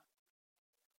Dhamma,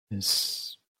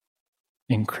 this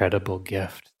incredible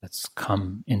gift that's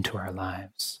come into our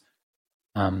lives.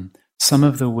 Some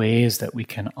of the ways that we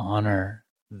can honor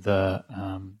the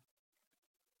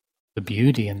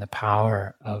beauty and the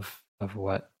power of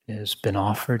what has been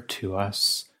offered to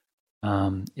us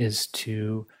is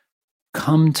to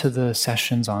come to the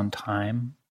sessions on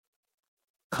time,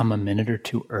 come a minute or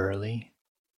two early,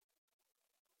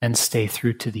 and stay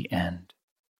through to the end,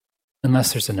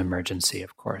 unless there's an emergency,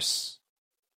 of course.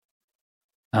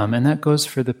 And that goes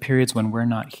for the periods when we're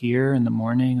not here in the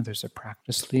morning, there's a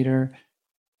practice leader.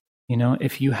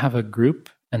 If you have a group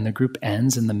and the group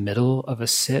ends in the middle of a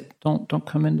sit, don't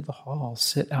come into the hall.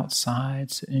 Sit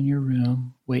outside, sit in your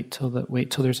room, wait till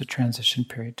there's a transition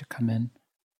period to come in.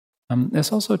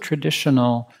 It's also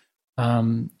traditional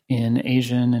in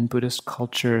Asian and Buddhist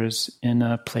cultures in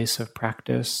a place of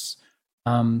practice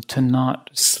to not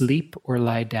sleep or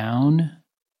lie down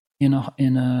in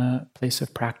a place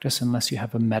of practice unless you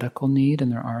have a medical need,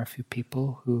 and there are a few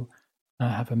people who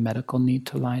have a medical need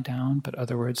to lie down, but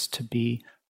other words, to be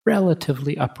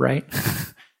relatively upright.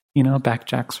 Back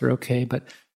jacks are okay, but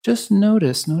just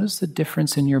notice the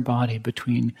difference in your body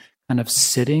between kind of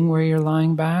sitting where you're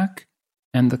lying back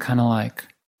and the kind of like,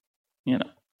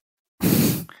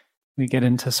 we get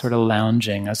into sort of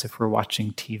lounging as if we're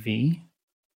watching TV.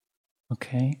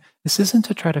 Okay? This isn't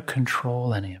to try to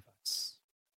control any of us.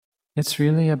 It's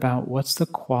really about what's the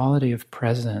quality of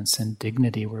presence and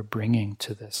dignity we're bringing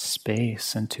to this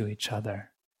space and to each other.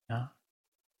 Yeah?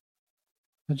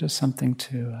 So just something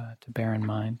to bear in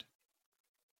mind.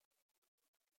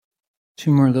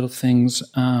 Two more little things.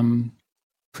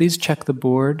 Please check the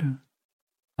board,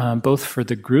 both for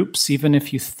the groups. Even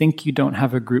if you think you don't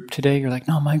have a group today, you're like,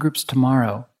 no, my group's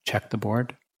tomorrow. Check the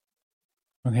board.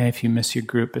 Okay, if you miss your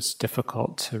group, it's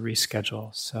difficult to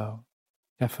reschedule. So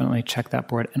definitely check that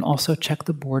board. And also check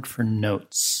the board for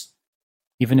notes.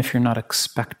 Even if you're not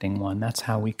expecting one, that's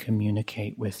how we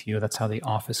communicate with you. That's how the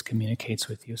office communicates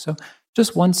with you. So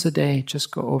just once a day, just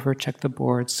go over, check the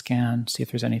board, scan, see if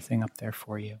there's anything up there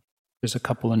for you. There's a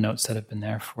couple of notes that have been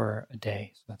there for a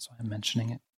day, so that's why I'm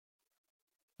mentioning it.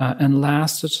 And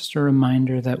last, it's just a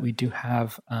reminder that we do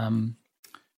have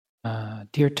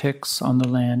deer ticks on the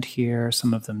land here.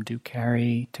 Some of them do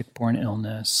carry tick-borne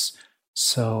illness.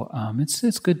 So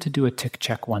it's good to do a tick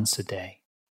check once a day.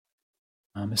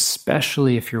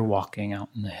 Especially if you're walking out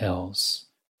in the hills.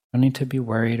 Don't need to be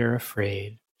worried or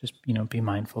afraid. Just, be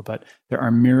mindful. But there are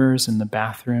mirrors in the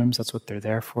bathrooms. That's what they're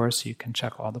there for. So you can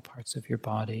check all the parts of your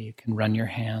body. You can run your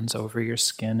hands over your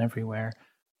skin everywhere.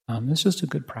 It's just a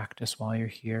good practice while you're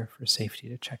here for safety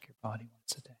to check your body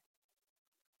once a day.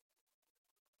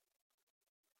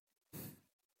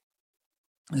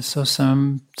 So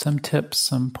some tips,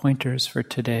 some pointers for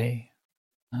today.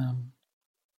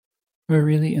 We're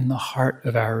really in the heart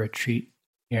of our retreat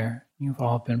here. You've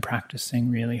all been practicing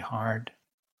really hard,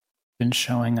 been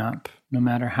showing up, no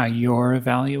matter how you're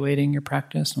evaluating your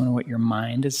practice, no matter what your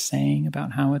mind is saying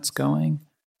about how it's going.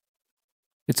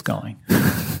 It's going.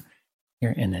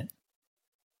 You're in it.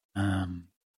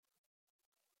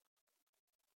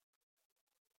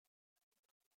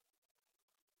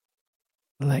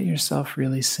 Let yourself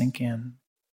really sink in.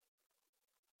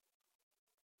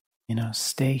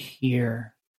 Stay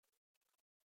here.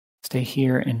 Stay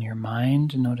here in your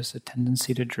mind. Notice a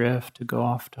tendency to drift, to go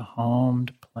off to home,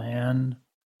 to plan.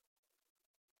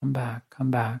 Come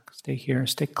back. Stay here.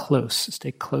 Stay close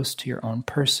to your own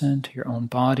person, to your own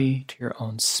body, to your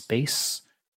own space.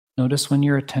 Notice when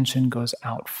your attention goes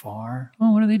out far.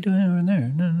 Oh, what are they doing over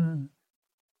there? No.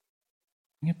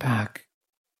 Bring it back.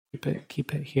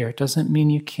 Keep it here. It doesn't mean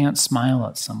you can't smile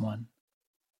at someone,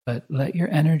 but let your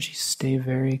energy stay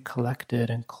very collected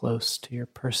and close to your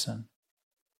person.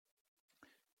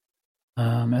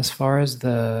 As far as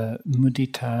the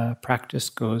Mudita practice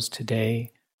goes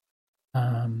today,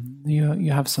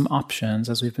 You have some options.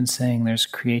 As we've been saying, there's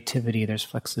creativity, there's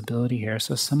flexibility here.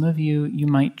 So some of you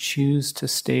might choose to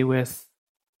stay with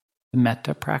the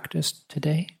metta practice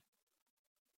today.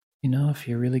 If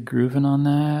you're really grooving on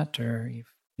that, or you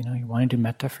want to do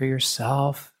metta for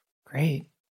yourself, great,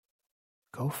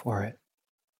 go for it.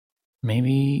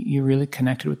 Maybe you really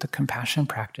connected with the compassion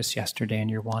practice yesterday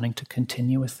and you're wanting to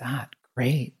continue with that.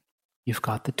 Great, you've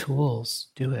got the tools,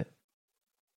 do it.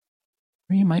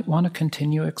 Or you might want to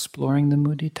continue exploring the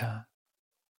mudita.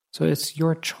 So it's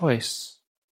your choice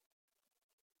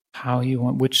how you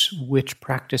want, which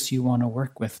practice you want to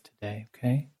work with today,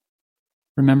 okay?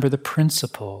 Remember the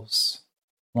principles,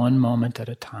 one moment at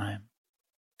a time.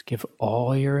 Give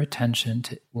all your attention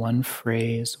to one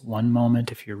phrase, one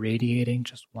moment. If you're radiating,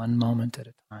 just one moment at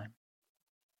a time.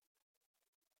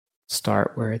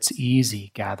 Start where it's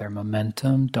easy. Gather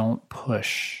momentum. Don't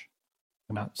push.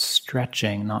 About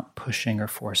stretching, not pushing or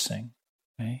forcing.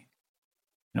 Okay?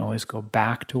 You can always go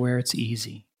back to where it's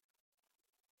easy.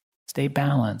 Stay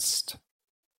balanced.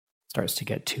 Starts to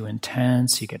get too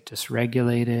intense, you get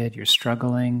dysregulated, you're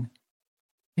struggling.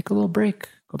 Take a little break.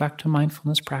 Go back to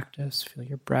mindfulness practice. Feel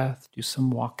your breath. Do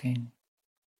some walking.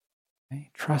 Okay?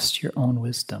 Trust your own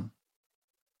wisdom.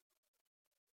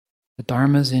 The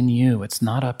Dharma's in you. It's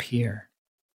not up here.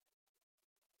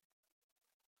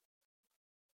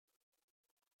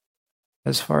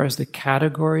 As far as the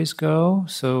categories go,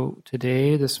 so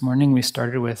today, this morning, we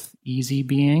started with easy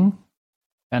being,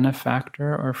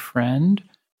 benefactor or friend,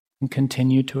 and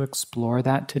continue to explore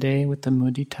that today with the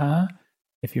mudita.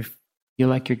 If you feel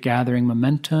like you're gathering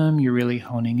momentum, you're really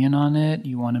honing in on it,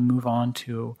 you want to move on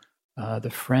to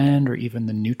the friend or even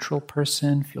the neutral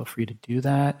person, feel free to do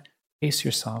that. Pace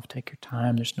yourself, take your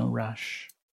time, there's no rush.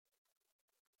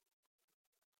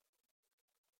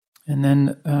 And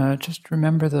then just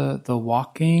remember the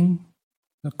walking,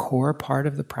 the core part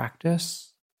of the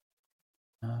practice.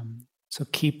 So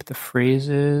keep the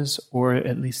phrases or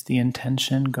at least the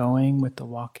intention going with the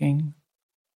walking.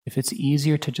 If it's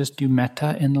easier to just do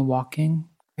metta in the walking,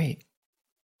 great.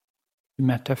 Do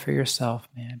metta for yourself.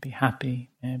 May I be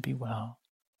happy, may I be well.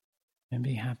 May I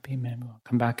be happy, may I be well.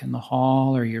 Come back in the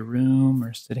hall or your room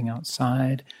or sitting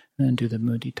outside and then do the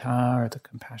mudita or the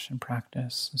compassion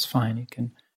practice. It's fine. You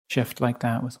can shift like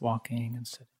that with walking and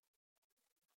sitting.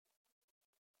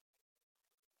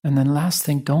 And then last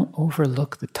thing, don't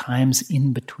overlook the times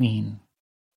in between.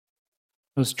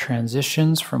 Those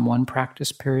transitions from one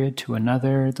practice period to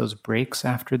another, those breaks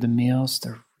after the meals,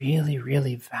 they're really,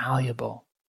 really valuable,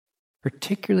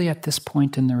 particularly at this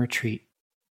point in the retreat.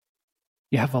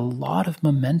 You have a lot of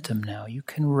momentum now. You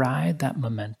can ride that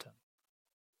momentum.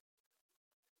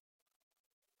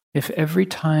 If every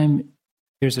time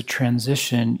there's a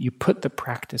transition, you put the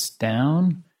practice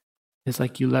down, it's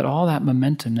like you let all that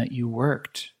momentum that you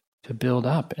worked to build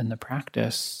up in the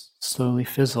practice slowly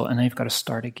fizzle, and then you've got to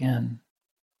start again,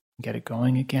 get it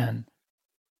going again.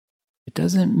 It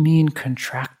doesn't mean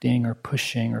contracting or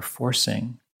pushing or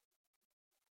forcing.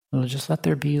 It'll just let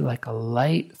there be like a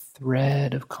light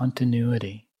thread of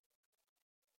continuity.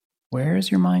 Where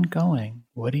is your mind going?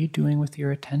 What are you doing with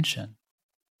your attention?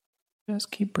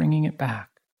 Just keep bringing it back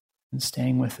and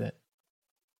staying with it.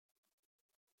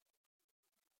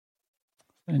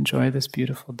 Enjoy this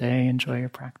beautiful day. Enjoy your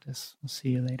practice. We'll see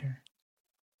you later.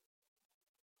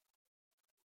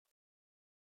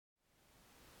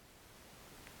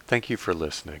 Thank you for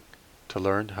listening. To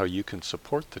learn how you can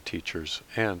support the teachers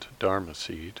and Dharma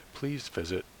Seed, please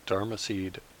visit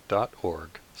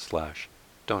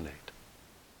dharmaseed.org/donate.